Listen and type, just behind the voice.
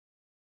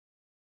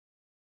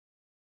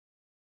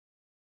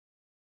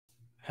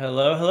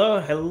Hello,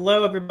 hello,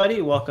 hello, everybody.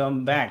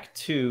 Welcome back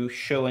to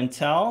Show and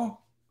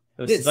Tell,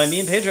 hosted by me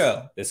and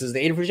Pedro. This is the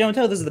Adafruit Show and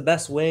Tell. This is the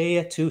best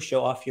way to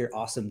show off your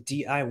awesome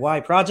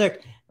DIY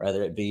project,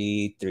 whether it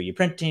be 3D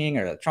printing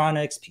or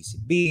electronics,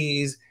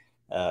 PCBs,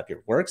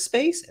 your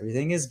workspace.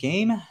 Everything is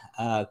game.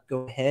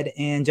 Go ahead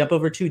and jump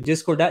over to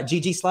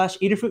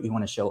discord.gg/Adafruit. You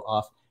want to show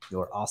off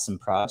your awesome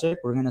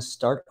project. We're going to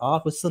start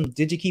off with some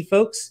DigiKey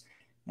folks.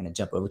 I'm going to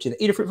jump over to the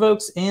Adafruit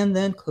folks and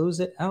then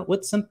close it out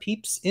with some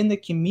peeps in the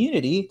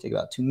community. Take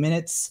about 2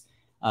 minutes.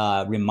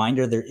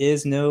 Reminder, there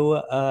is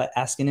no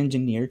Ask an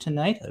Engineer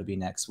tonight. That'll be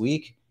next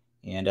week.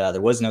 And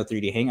there was no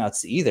 3D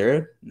Hangouts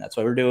either. And that's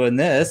why we're doing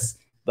this.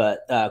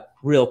 But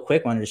real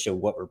quick, wanted to show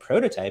what we're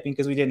prototyping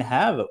because we didn't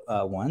have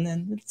one.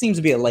 And it seems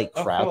to be a light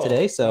crowd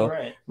today. So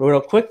real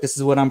quick, this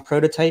is what I'm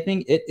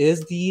prototyping. It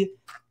is the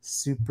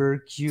super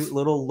cute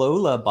little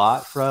Lola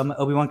bot from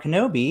Obi-Wan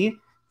Kenobi.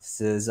 This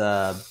is,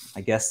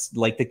 I guess,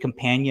 like the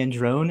companion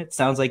drone. It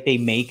sounds like they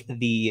make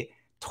the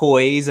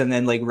toys and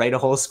then like write a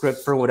whole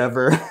script for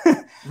whatever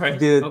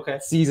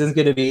the season's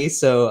gonna be.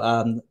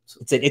 So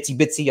it's an Itsy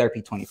Bitsy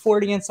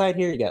RP2040 inside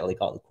here. You got like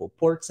all the cool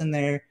ports in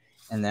there,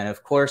 and then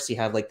of course you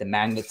have like the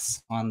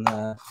magnets on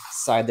the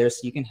side there,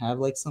 so you can have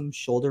like some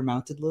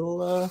shoulder-mounted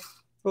little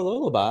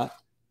Lolobot.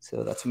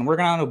 So that's what I'm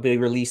working on. It'll be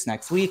released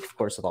next week, of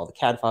course, with all the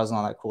CAD files and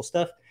all that cool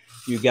stuff.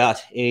 You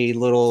got a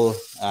little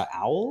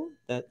owl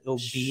that will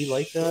be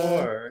like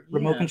a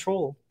remote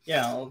control.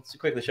 Yeah, let's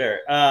quickly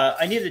share.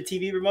 I needed a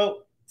TV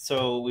remote.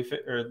 So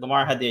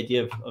Lamar had the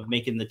idea of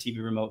making the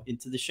TV remote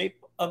into the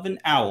shape of an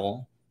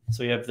owl.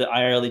 So we have the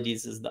IR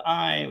LEDs as the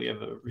eye. We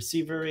have a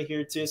receiver right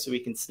here too, so we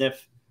can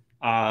sniff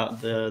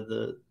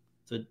the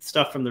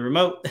stuff from the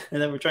remote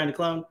that we're trying to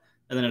clone,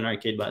 and then an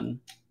arcade button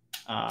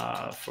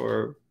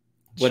for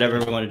whatever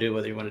we want to do.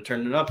 Whether you want to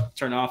turn it up,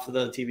 turn off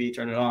the TV,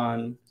 turn it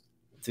on,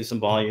 do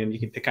some volume. You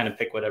can kind of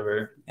pick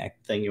whatever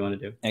thing you want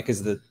to do. Yeah,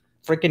 because the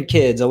freaking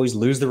kids always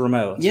lose the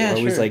remote. So yeah,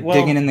 always like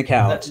digging in the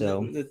couch.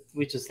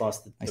 We just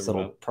lost the nice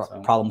little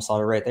problem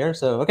solver right there.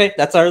 So okay,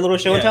 that's our little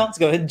show and tell. Let's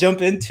go ahead and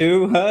jump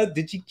into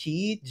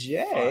DigiKey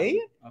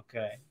Jay.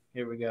 Okay,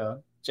 here we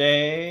go.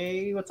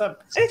 Jay, what's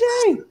up? Hey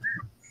Jay,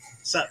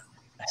 what's up,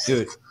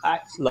 dude? I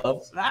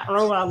love that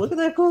robot. Look at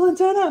that cool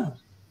antenna.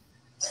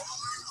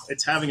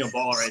 It's having a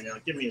ball right now.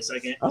 Give me a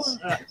second.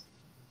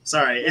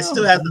 Sorry, it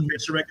still has the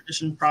picture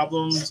recognition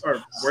problems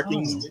or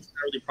working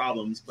early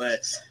problems,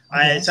 but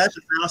I attached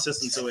a sound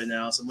system to it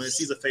now. So when it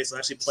sees a face, it'll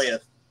actually play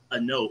a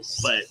note,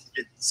 but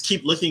it's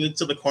keep looking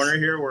into the corner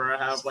here where I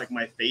have like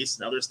my face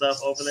and other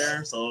stuff over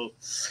there. So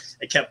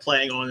it kept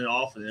playing on and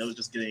off, and it was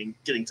just getting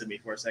to me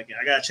for a second.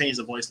 I gotta change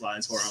the voice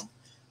lines for them.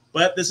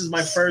 But this is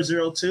my Fur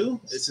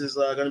 02. This is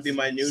going to be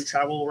my new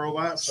travel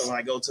robot. So when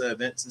I go to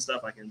events and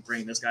stuff, I can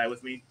bring this guy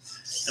with me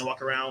and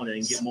walk around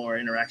and get more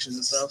interactions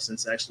and stuff,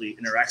 since it actually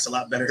interacts a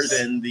lot better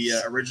than the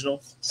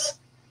original.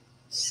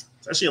 It's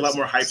actually a lot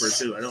more hyper,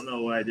 too. I don't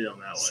know what I did on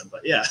that one,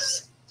 but yeah.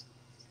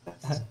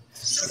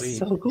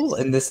 So cool.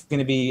 And this is going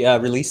to be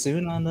released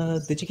soon on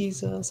the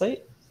DigiKey's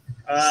site?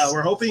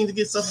 We're hoping to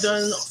get stuff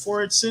done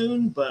for it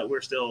soon, but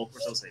we're still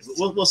saying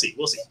we'll see.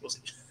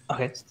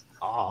 Okay.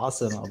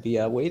 Awesome. I'll be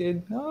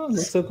waiting. Oh,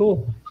 that's so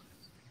cool.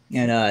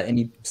 And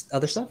any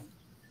other stuff?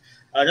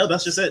 No,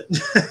 that's just it.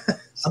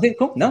 Okay,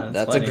 cool. No,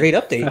 that's funny. A great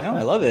update. No,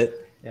 I love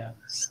it. Yeah.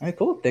 All right,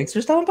 cool. Thanks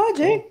for stopping by,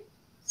 Jay.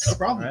 No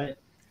problem. All right.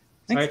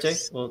 Thanks. All right, Jay.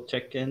 We'll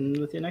check in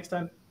with you next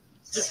time.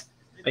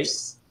 Bye.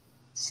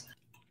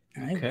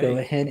 All right, go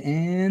ahead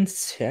and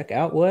check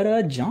out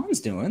what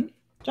John's doing.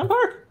 John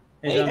Park.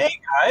 Hey,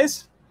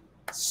 guys.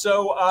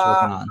 So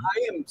I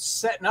am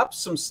setting up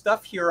some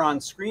stuff here on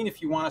screen.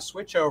 If you want to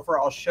switch over,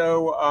 I'll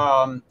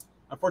show.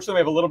 Unfortunately, we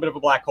have a little bit of a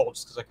black hole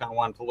just because I kind of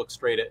wanted to look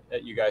straight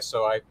at you guys.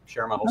 So I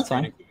share my whole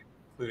screen,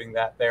 including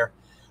that there.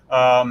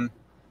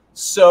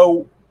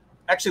 So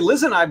actually,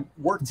 Liz and I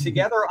worked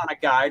together on a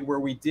guide where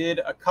we did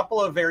a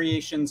couple of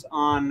variations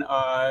on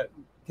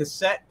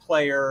cassette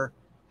player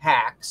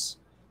hacks.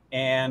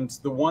 And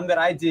the one that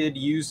I did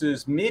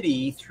uses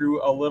MIDI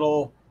through a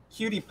little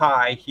cutie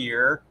pie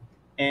here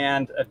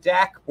and a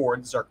DAC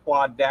board. This is our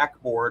quad DAC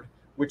board,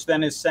 which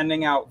then is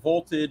sending out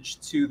voltage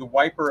to the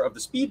wiper of the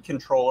speed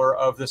controller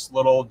of this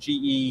little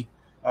GE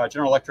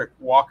General Electric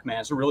Walkman.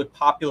 It's a really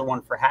popular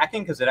one for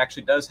hacking because it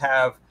actually does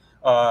have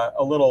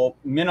a little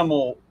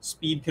minimal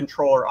speed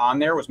controller on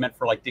there. It was meant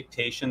for like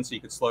dictation, so you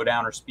could slow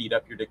down or speed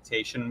up your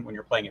dictation when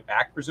you're playing it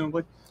back,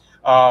 presumably.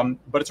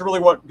 But it's a really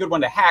good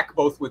one to hack,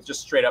 both with just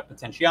straight up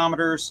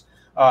potentiometers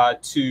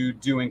to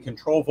doing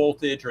control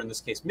voltage, or in this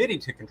case, MIDI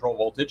to control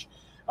voltage.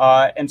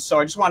 And so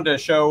I just wanted to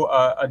show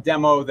a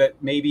demo that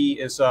maybe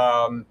is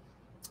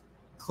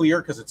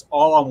clear because it's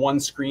all on one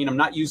screen. I'm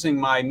not using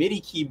my MIDI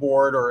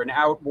keyboard or an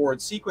outboard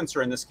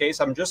sequencer in this case.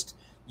 I'm just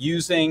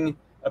using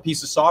a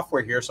piece of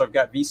software here. So I've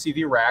got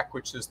VCV Rack,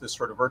 which is this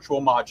sort of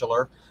virtual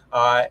modular.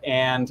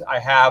 And I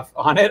have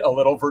on it a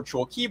little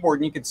virtual keyboard.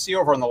 And you can see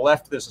over on the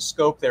left, there's a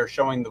scope there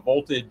showing the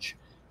voltage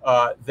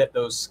that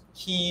those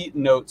key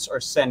notes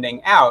are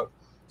sending out.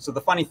 So the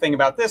funny thing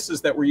about this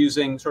is that we're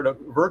using sort of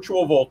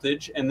virtual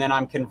voltage, and then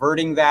I'm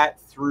converting that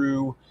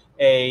through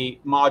a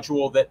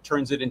module that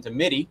turns it into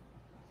MIDI.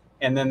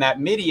 And then that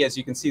MIDI, as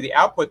you can see the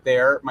output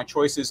there, my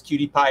choice is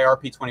QT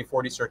Py RP2040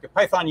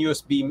 CircuitPython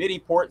USB MIDI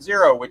port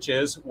 0, which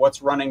is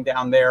what's running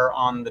down there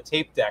on the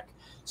tape deck.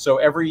 So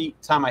every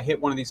time I hit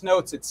one of these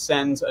notes, it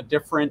sends a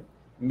different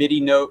MIDI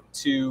note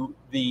to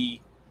the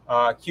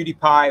QT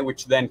Py,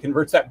 which then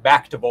converts that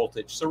back to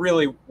voltage. So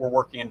really, we're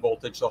working in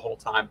voltage the whole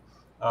time.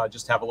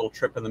 Just have a little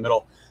trip in the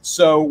middle.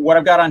 So what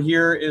I've got on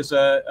here is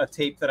a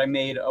tape that I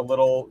made a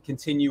little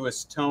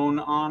continuous tone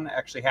on.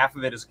 Actually, half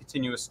of it is a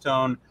continuous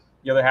tone.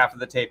 The other half of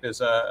the tape is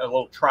a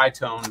little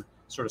tritone,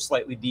 sort of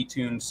slightly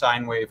detuned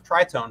sine wave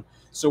tritone.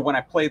 So when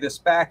I play this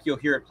back, you'll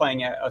hear it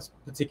playing at a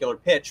particular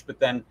pitch, but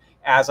then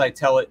as I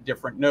tell it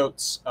different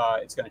notes,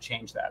 it's going to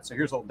change that. So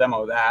here's a little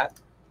demo of that.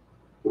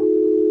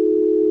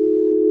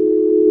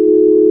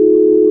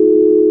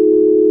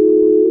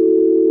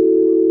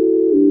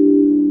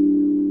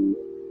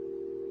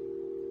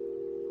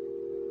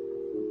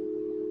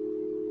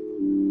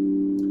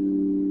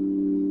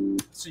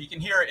 So you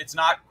can hear it's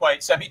not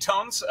quite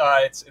semitones.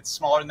 It's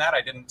smaller than that.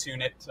 I didn't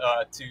tune it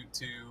to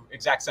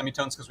exact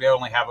semitones because we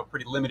only have a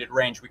pretty limited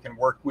range we can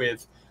work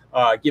with,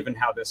 given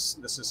how this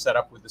is set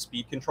up with the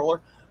speed controller.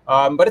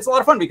 But it's a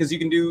lot of fun because you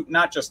can do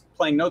not just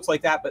playing notes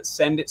like that, but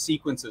send it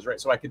sequences, right?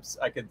 So I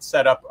could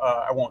set up.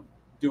 I won't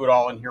do it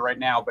all in here right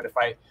now, but if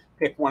I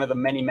pick one of the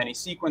many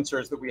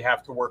sequencers that we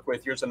have to work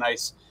with, here's a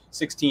nice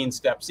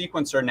 16-step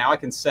sequencer. Now I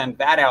can send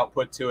that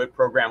output to it,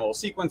 programmable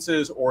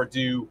sequences, or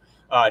do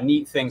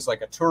neat things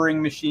like a Turing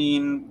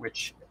machine,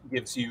 which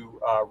gives you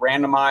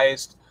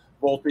randomized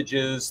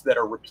voltages that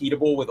are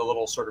repeatable with a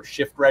little sort of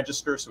shift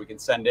register. So we can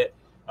send it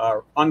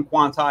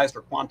unquantized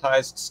or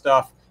quantized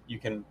stuff. You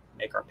can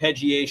make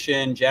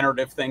arpeggiation,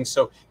 generative things.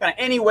 So kind of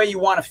any way you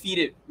want to feed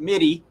it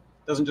MIDI,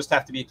 doesn't just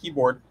have to be a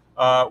keyboard.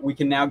 We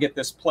can now get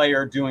this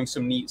player doing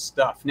some neat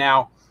stuff.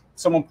 Now,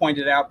 someone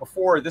pointed out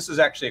before, this is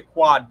actually a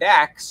quad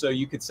DAC. So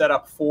you could set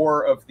up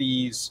 4 of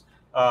these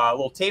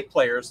little tape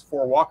players,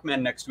 4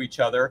 Walkmen next to each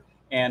other,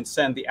 and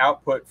send the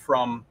output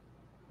from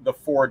the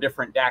 4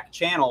 different DAC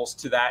channels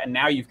to that. And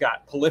now you've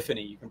got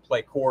polyphony. You can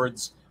play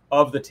chords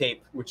of the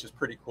tape, which is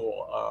pretty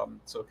cool.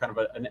 So kind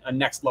of a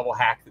next level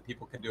hack that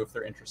people can do if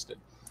they're interested.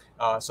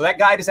 So that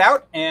guide is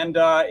out. And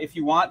if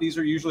you want, these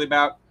are usually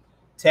about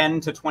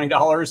 $10 to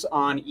 $20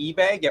 on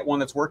eBay. Get one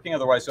that's working.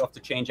 Otherwise, you'll have to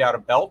change out a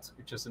belt,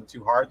 which isn't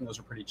too hard. And those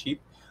are pretty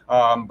cheap.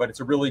 But it's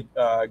a really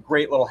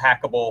great little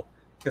hackable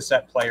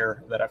cassette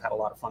player that I've had a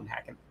lot of fun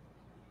hacking.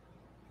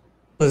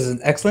 This is an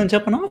excellent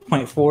jumping off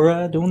point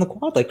for doing the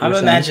quad. Like I'm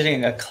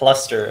imagining a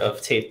cluster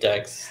of tape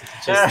decks,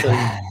 just to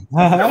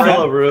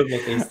fill a room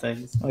with these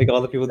things. Like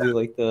all the people do,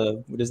 like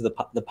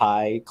the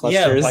Pi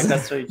clusters. Yeah, like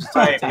that's what you just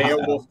talked about.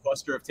 Beowulf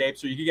cluster of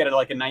tapes, or you could get it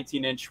like a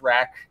 19-inch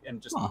rack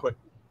and just put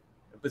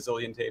a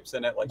bazillion tapes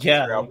in it. Like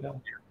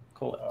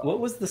Cool. What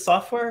was the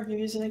software you're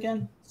using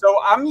again?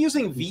 So I'm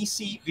using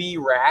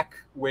VCV Rack,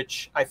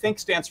 which I think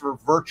stands for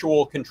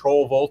Virtual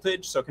Control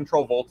Voltage. So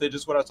control voltage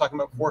is what I was talking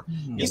about before.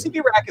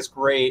 VCV Rack is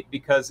great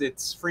because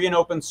it's free and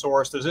open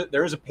source.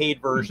 There is a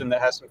paid version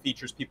that has some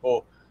features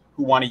people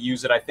who want to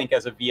use it, I think,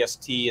 as a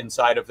VST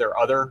inside of their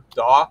other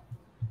DAW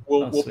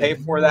will pay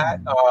for that.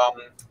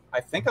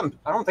 I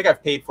don't think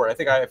I've paid for it. I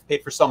think I've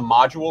paid for some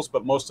modules,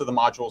 but most of the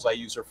modules I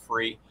use are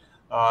free.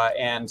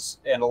 And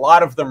a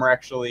lot of them are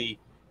actually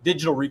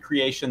digital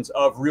recreations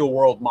of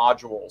real-world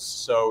modules.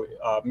 So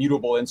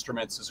Mutable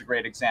Instruments is a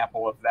great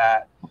example of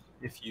that.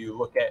 If you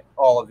look at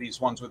all of these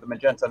ones with the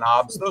magenta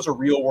knobs, those are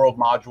real-world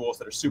modules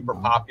that are super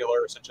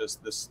popular, such as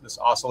this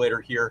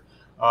oscillator here.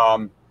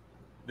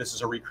 This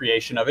is a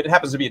recreation of it. It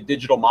happens to be a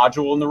digital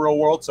module in the real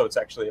world, so it's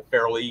actually a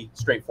fairly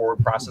straightforward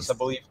process, I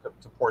believe,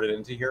 to port it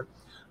into here.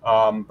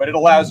 But it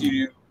allows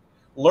you to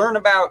learn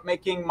about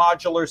making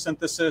modular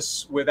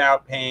synthesis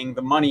without paying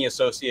the money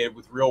associated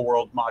with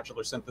real-world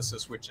modular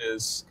synthesis, which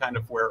is kind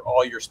of where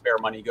all your spare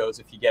money goes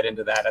if you get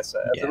into that as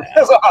a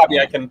hobby.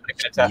 I can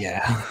attest.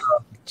 Yeah.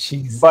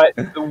 But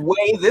the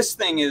way this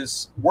thing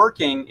is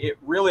working, it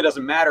really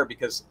doesn't matter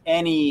because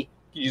you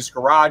use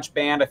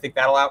GarageBand. I think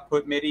that'll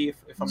output MIDI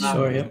if I'm not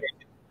mistaken.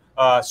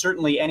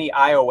 Certainly any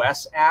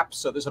iOS apps.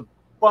 So there's a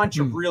bunch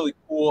of really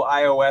cool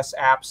iOS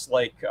apps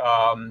like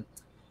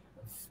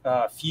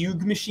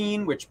Fugue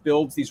Machine, which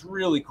builds these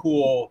really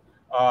cool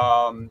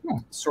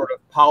sort of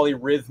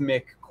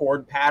polyrhythmic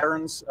chord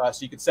patterns. So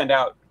you could send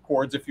out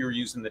chords if you were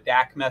using the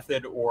DAC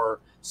method, or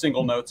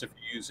single notes if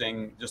you're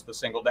using just the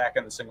single DAC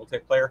and the single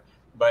tape player.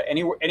 But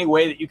any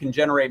way that you can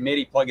generate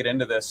MIDI, plug it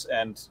into this,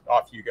 and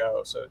off you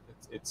go. So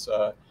it's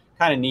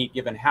kind of neat,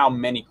 given how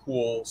many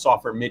cool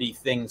software MIDI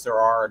things there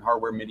are and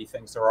hardware MIDI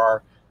things there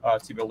are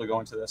to be able to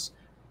go into this.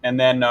 And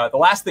then the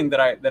last thing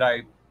that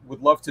I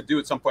would love to do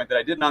at some point that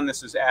I didn't on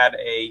this is add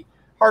a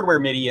hardware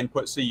MIDI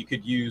input, so you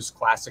could use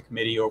classic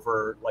MIDI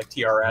over like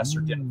TRS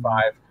or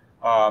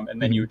DIN5,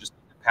 and then you would just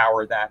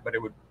power that. But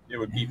it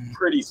would be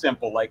pretty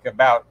simple, like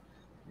about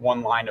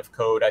one line of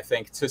code, I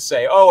think, to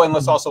say, oh, and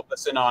let's also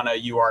listen on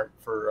a UART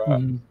for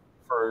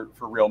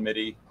real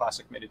MIDI,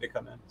 classic MIDI to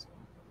come in. So.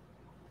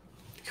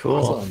 Cool.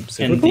 Awesome.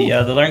 Super And cool.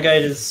 the Learn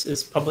Guide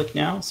is public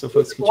now, so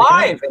folks can check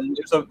Live, and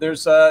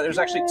there's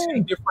actually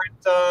two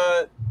different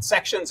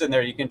sections in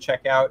there. You can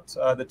check out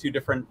the two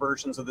different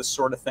versions of this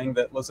sort of thing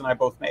that Liz and I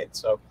both made.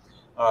 So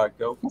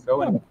go and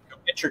go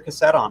get your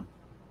cassette on.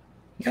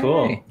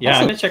 Cool. Yay. Yeah,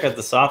 Awesome. I'm gonna check out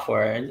the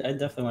software. I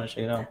definitely want to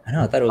check it out. I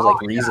know. I thought it was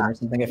like Reason or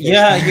something. At first.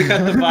 Yeah, you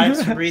got the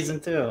vibes from Reason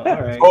too. All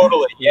right.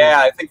 Totally.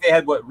 Yeah, I think they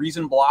had what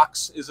Reason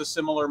Blocks is a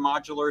similar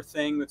modular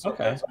thing. That's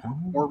Okay. that's a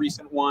more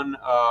recent one.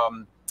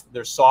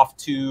 There's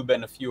SoftTube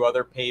and a few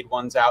other paid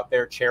ones out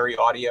there. Cherry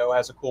Audio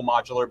has a cool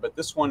modular, but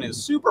this one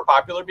is super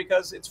popular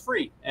because it's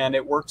free and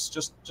it works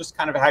just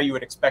kind of how you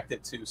would expect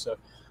it to. So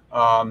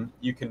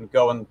you can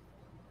go and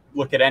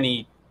look at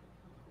any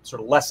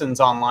sort of lessons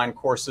online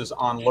courses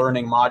on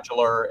learning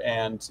modular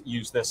and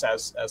use this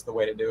as the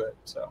way to do it.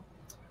 So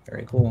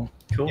Very cool.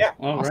 Cool. Yeah.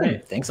 All Awesome.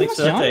 right. Thanks so much,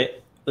 for the John. update.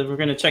 We're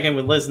going to check in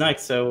with Liz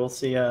next, so we'll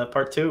see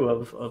part 2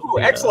 of ooh,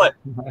 the, excellent.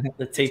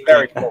 the tape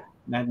Very deck cool.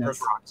 madness.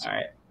 Rocks. All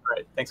right. All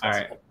right. Thanks. All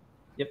guys. right.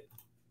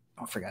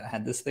 I forgot I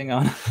had this thing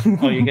on.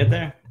 Oh, you get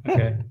there?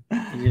 Okay.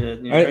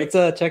 You All right,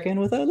 let's check in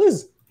with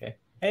Liz.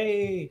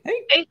 Hey.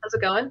 Hey, how's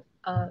it going?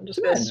 I'm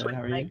just going to Good. switch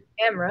How are my you?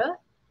 camera.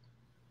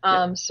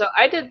 So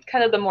I did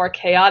kind of the more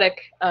chaotic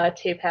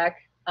tape hack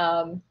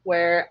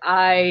where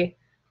I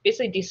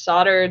basically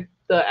desoldered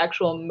the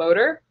actual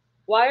motor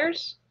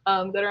wires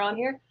that are on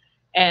here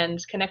and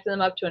connected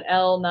them up to an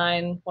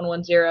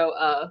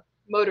L9110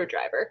 motor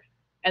driver.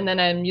 And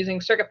then I'm using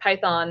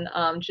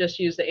CircuitPython, just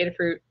use the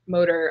Adafruit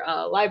motor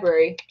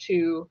library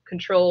to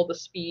control the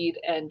speed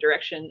and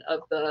direction of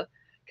the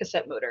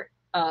cassette motor.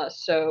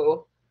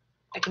 So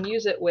I can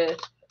use it with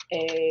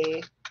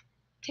a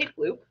tape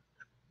loop,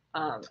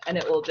 and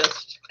it will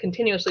just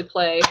continuously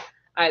play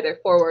either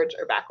forwards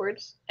or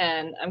backwards.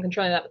 And I'm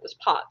controlling that with this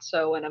pot.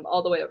 So when I'm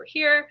all the way over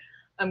here,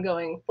 I'm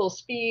going full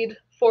speed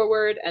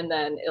forward, and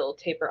then it'll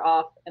taper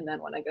off. And then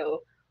when I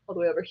go all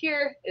the way over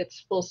here,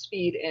 it's full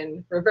speed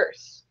in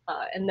reverse.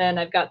 And then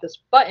I've got this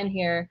button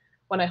here.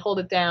 When I hold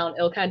it down,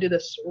 it'll kind of do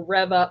this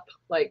rev up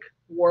like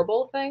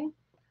warble thing.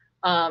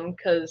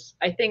 Because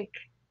I think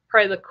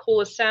probably the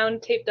coolest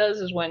sound tape does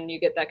is when you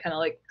get that kind of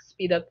like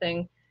speed up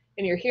thing.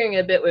 And you're hearing it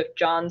a bit with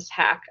John's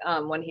hack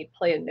when he'd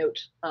play a note.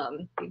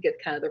 You get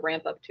kind of the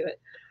ramp up to it.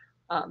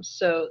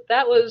 So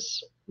that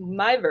was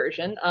my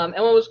version. And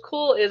what was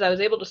cool is I was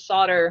able to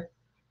solder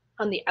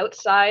on the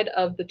outside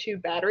of the two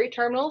battery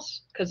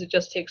terminals because it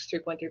just takes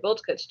 3.3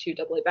 volts because it's two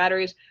AA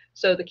batteries.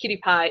 So the Cutie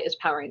Pie is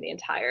powering the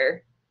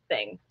entire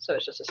thing. So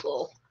it's just this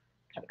little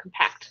kind of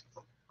compact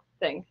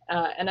thing.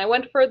 And I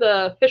went for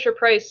the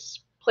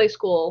Fisher-Price Play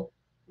School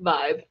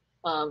vibe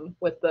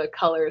with the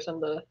colors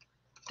and the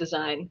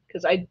design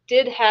because I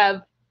did have,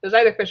 it was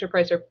either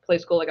Fisher-Price or Play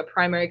School, like a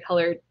primary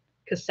colored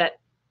cassette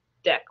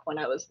deck when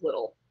I was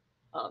little.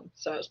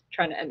 So I was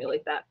trying to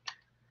emulate that.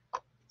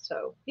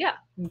 So yeah,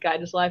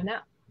 Guide is live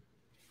now.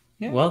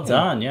 Yeah. Well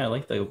done. Yeah, I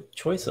like the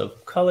choice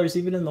of colors,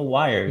 even in the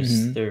wires.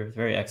 Mhm. They're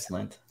very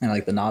excellent. I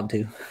like the knob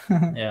too.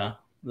 Yeah.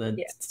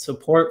 The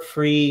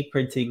support-free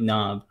printing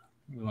knob.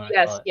 we wanna call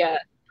Yes, it. yeah,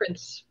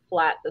 prints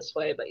flat this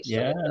way, but you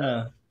still get the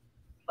Yeah.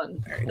 fun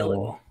Very ability.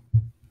 cool.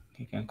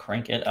 You can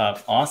crank it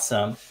up.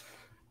 Awesome.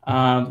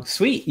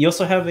 Sweet. You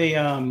also have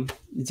a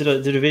did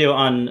a video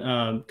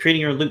on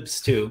creating your loops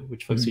too,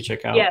 which folks should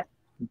check out. Yeah,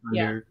 on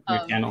yeah. your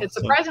channel. It's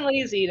So, surprisingly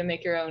easy to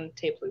make your own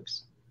tape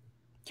loops.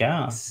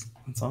 yeah,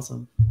 that's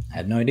awesome. I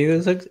had no idea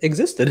this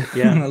existed.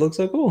 Yeah. That looks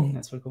so cool.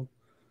 That's so cool.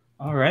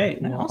 All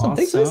right. Yeah, Well, awesome. awesome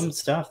Thanks, Liz.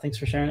 stuff. Thanks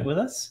for sharing it with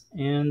us.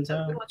 And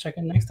we'll check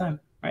in next time.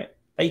 All right.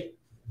 Bye.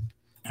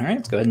 All right,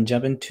 let's go ahead and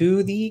jump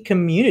into the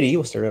community.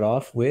 We'll start it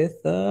off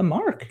with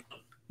Mark.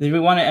 Did we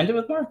want to end it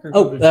with Mark? Or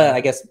Oh, go to John? I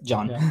guess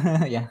John.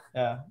 Yeah.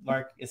 Yeah,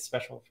 Mark is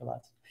special for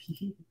that.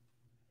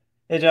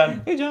 Hey,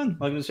 John. Hey, John.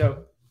 Welcome to the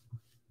show.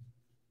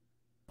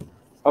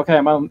 Okay,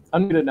 I'm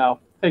unmuted now.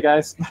 Hey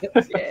guys.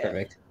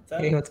 Perfect. What's up?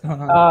 Hey, what's going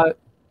on?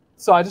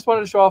 So I just wanted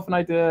to show off an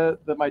idea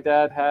that my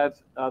dad had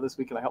this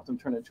week, and I helped him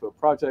turn it into a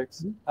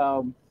project.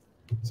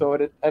 So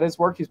at his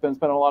work, he's been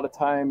spending a lot of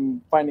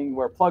time finding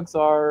where plugs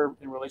are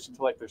in relation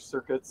to like their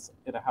circuits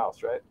in a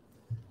house, right?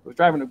 It was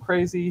driving him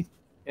crazy,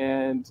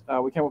 and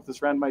we came up with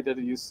this random idea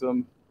to use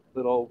some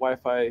little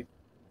Wi-Fi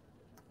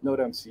node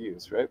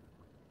MCUs, right?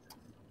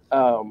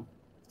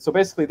 So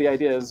basically the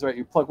idea is, right,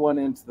 you plug one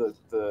into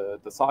the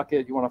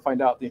socket, you want to find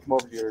out, you come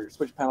over to your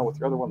switch panel with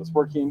your other one that's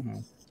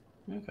working,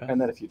 Okay. and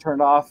then if you turn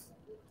it off,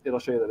 it'll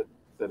show you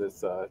that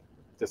it's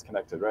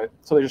disconnected, right?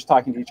 So they're just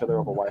talking to each other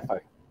over Wi-Fi.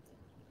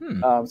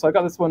 So I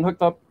got this one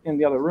hooked up in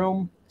the other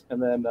room,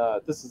 and then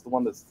this is the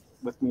one that's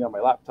with me on my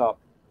laptop.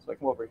 So I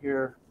come over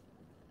here,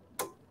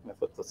 and I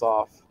flip this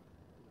off.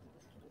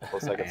 A couple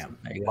of seconds, Bam,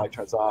 there you the go. light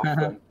turns off.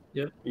 And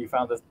Yep. you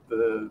found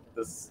the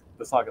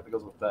socket that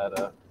goes with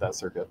that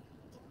circuit.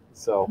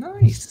 So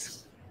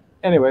Nice.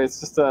 anyway, it's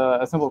just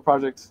a simple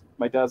project.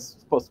 My dad's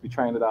supposed to be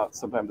trying it out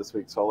sometime this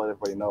week, so I'll let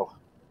everybody know.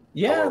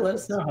 Yeah, let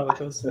us know how it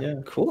goes. Yeah.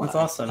 Cool. That's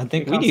awesome. I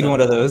think Good we need concept.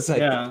 one of those.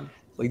 Yeah.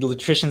 like the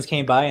electricians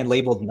came by and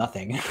labeled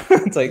nothing.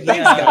 It's like,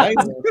 thanks guys.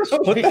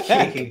 What the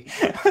heck?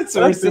 So we're That's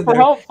sitting super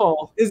there,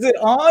 helpful. is it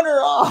on or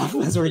off?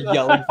 As we're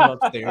yelling from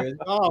upstairs.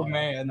 Oh Yeah.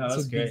 man, No, this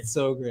that's would be great.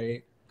 so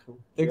great. Cool.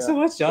 Thanks Yeah. so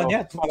much, John. So,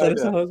 Yeah, fun let us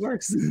know idea. how it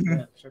works.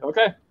 Yeah, sure.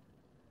 Okay.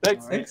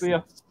 Thanks. All right. See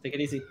ya. Take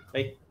it easy.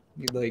 Bye.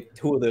 Need like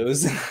 2 of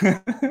those. Yeah,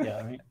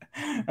 right.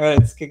 All right,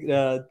 let's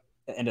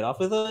end it off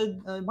with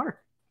Mark.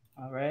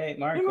 All right,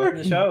 Mark, Hey, welcome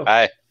to the show.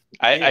 I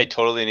Hey.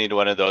 totally need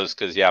one of those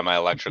because yeah, my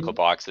electrical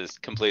box is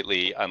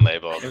completely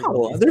unlabeled.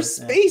 Oh, there's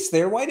Yeah. space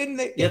there. Why didn't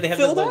they? Yeah, get they have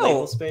filled the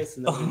label out. space.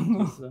 And Oh,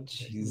 the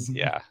jeez.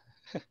 Yeah.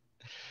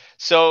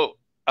 So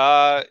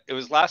it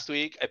was last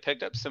week. I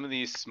picked up some of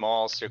these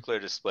small circular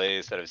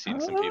displays that I've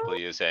seen some people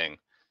using,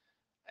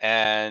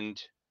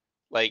 and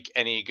like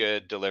any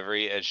good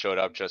delivery, it showed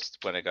up just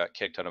when I got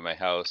kicked out of my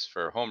house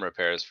for home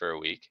repairs for a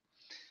week.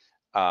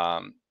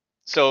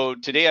 So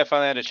today I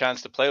finally had a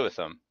chance to play with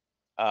them.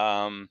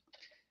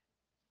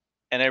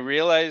 And I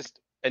realized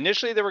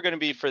initially they were going to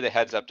be for the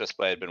heads-up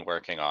display I'd been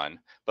working on,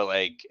 but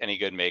like any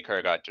good maker,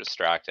 I got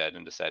distracted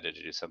and decided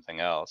to do something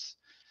else.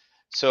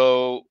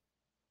 So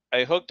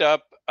I hooked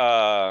up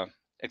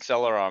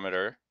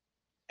accelerometer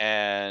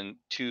and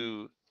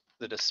to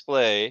the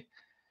display,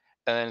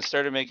 and then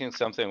started making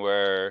something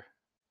where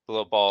the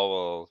little ball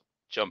will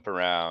jump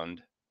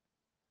around.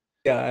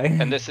 Guy.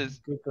 And this is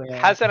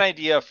has an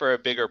idea for a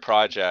bigger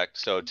project.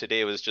 So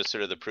today was just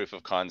sort of the proof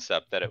of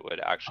concept that it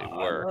would actually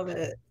work. I love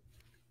it.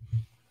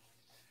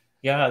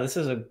 Yeah, this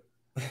is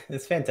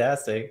it's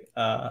fantastic.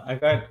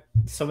 I've got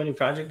so many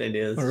project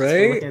ideas. just from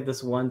Right? looking at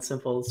this one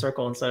simple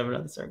circle inside of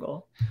another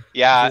circle.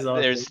 Yeah, This is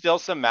awesome. there's still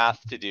some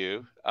math to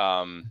do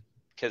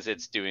because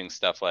it's doing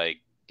stuff like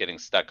getting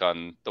stuck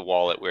on the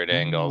wall at weird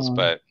angles. Oh.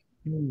 But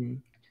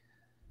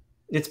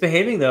It's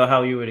behaving though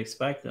how you would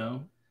expect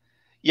though.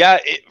 yeah,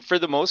 for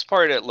the most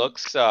part, it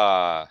looks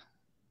It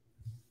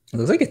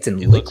looks like it's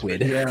in It looks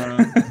liquid.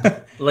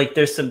 Yeah. Like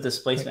there's some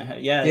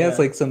displacement. Yeah, Yeah, it's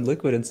like some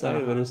liquid inside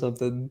of it Uh-huh. or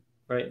something.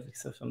 right. Like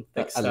some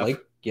thick I stuff.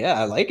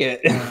 like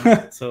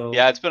it. So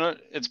yeah, it's been are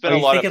a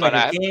you lot of thinking fun.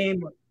 like a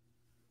game?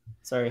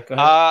 Sorry, go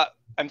ahead.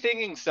 I'm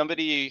thinking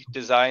somebody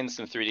designed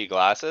some 3D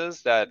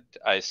glasses that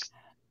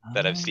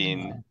I've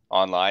seen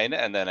online,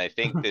 and then I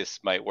think this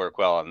might work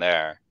well on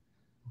there.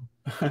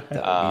 That would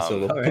be so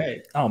cool. All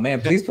right. Oh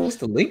man, please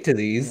post a link to Yeah,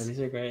 these.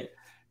 these are great.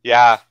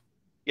 Yeah,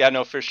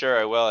 no, for sure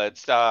I will.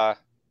 It's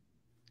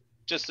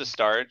just a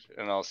start,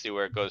 and I'll see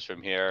where it goes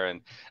from here.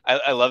 And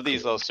I love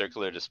these little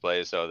circular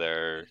displays. So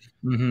they're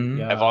Mm-hmm.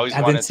 Yeah. I've always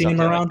I've wanted been seeing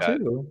them something around like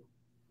that. too.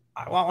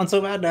 I want one so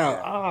bad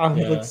now. Oh,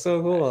 Yeah. it looks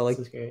so cool. I like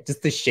This is great.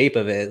 just the shape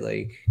of it.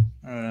 Like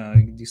I don't know,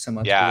 you can do so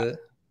much Yeah. with it.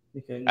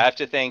 You can- I have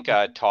to think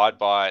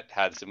Toddbot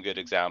had some good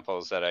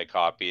examples that I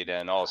copied,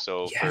 and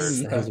also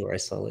Yes, for- that was where I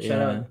saw it. Shout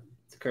Yeah. out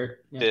to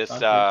Kurt. Yeah, this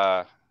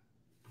Todd Kurt.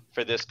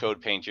 for this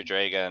code Paint Your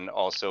Dragon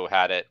also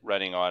had it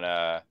running on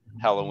a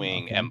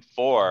Halloween Okay.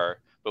 M4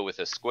 but with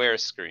a square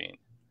screen,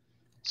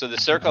 so the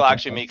circle Okay.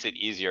 actually makes it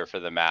easier for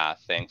the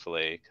math,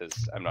 thankfully,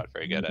 because I'm not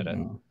very good at it.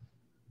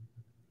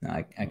 No,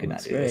 I could not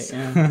That's do great, this.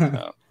 yeah.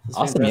 So, It's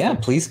Awesome. Yeah,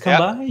 fantastic. please come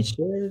Yeah. by.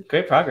 Share,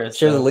 Great progress.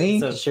 share the though.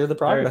 link. It's a Share the very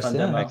progress. fun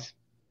Yeah. demo. thanks.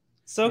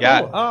 So Yeah.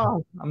 cool.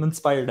 Oh, I'm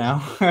inspired now.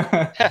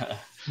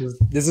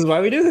 This is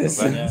why we do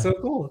this. But, yeah. So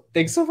cool.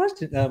 Thanks so much,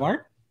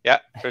 Mark. Yeah,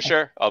 for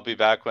sure. I'll be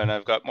back when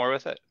I've got more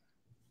with it.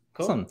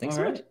 Cool. Awesome. Thanks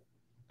so All much. right.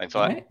 Thanks a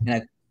lot. All right.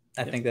 And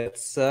I think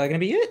that's gonna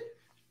be it.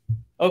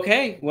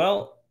 Okay.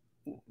 Well,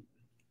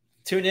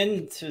 tune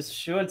in to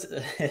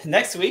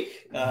next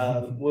week,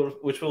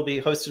 which will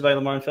be hosted by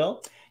Lamar and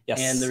Phil, Yes.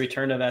 and the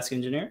return of Ask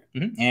Engineer.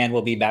 Mhm. And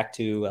we'll be back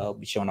to I'll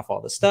be showing off all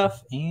the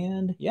stuff.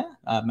 And yeah,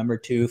 remember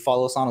to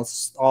follow us on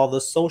all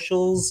the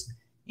socials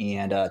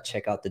and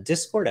check out the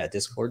Discord at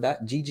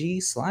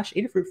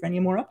discord.gg/Adafruit for any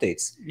more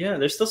updates. Yeah,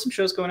 there's still some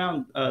shows going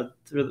on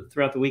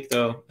throughout the week,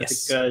 though.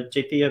 Yes. I think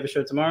JP have a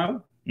show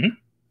tomorrow. Mhm.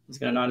 He's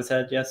gonna nod his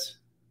head. Yes.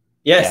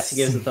 Yes, he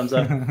gives a thumbs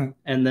up.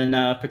 And then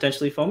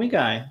potentially Foamy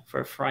Guy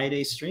for a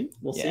Friday stream.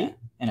 We'll Yeah. see.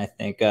 And I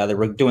think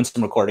they're doing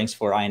some recordings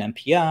for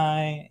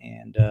INMPI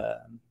and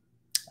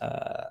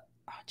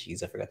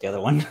I forgot the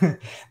other one.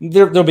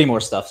 There'll be more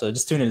stuff, so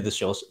just tune into the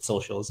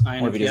socials. More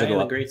videos will INFPI go and a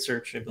up. great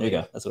search. I There you believe.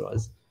 go. That's what it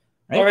was.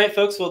 All right,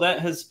 folks. Well, that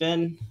has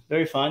been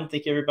very fun.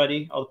 Thank you,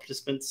 everybody, all the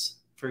participants,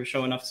 for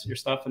showing us your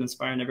stuff and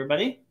inspiring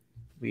everybody.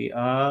 We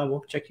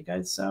will check you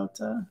guys out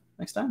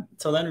next time.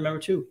 Until then, remember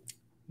to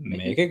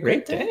Make a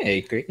great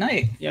day. Great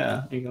night.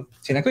 Yeah, there you go.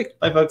 See you next week.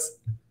 Bye, folks.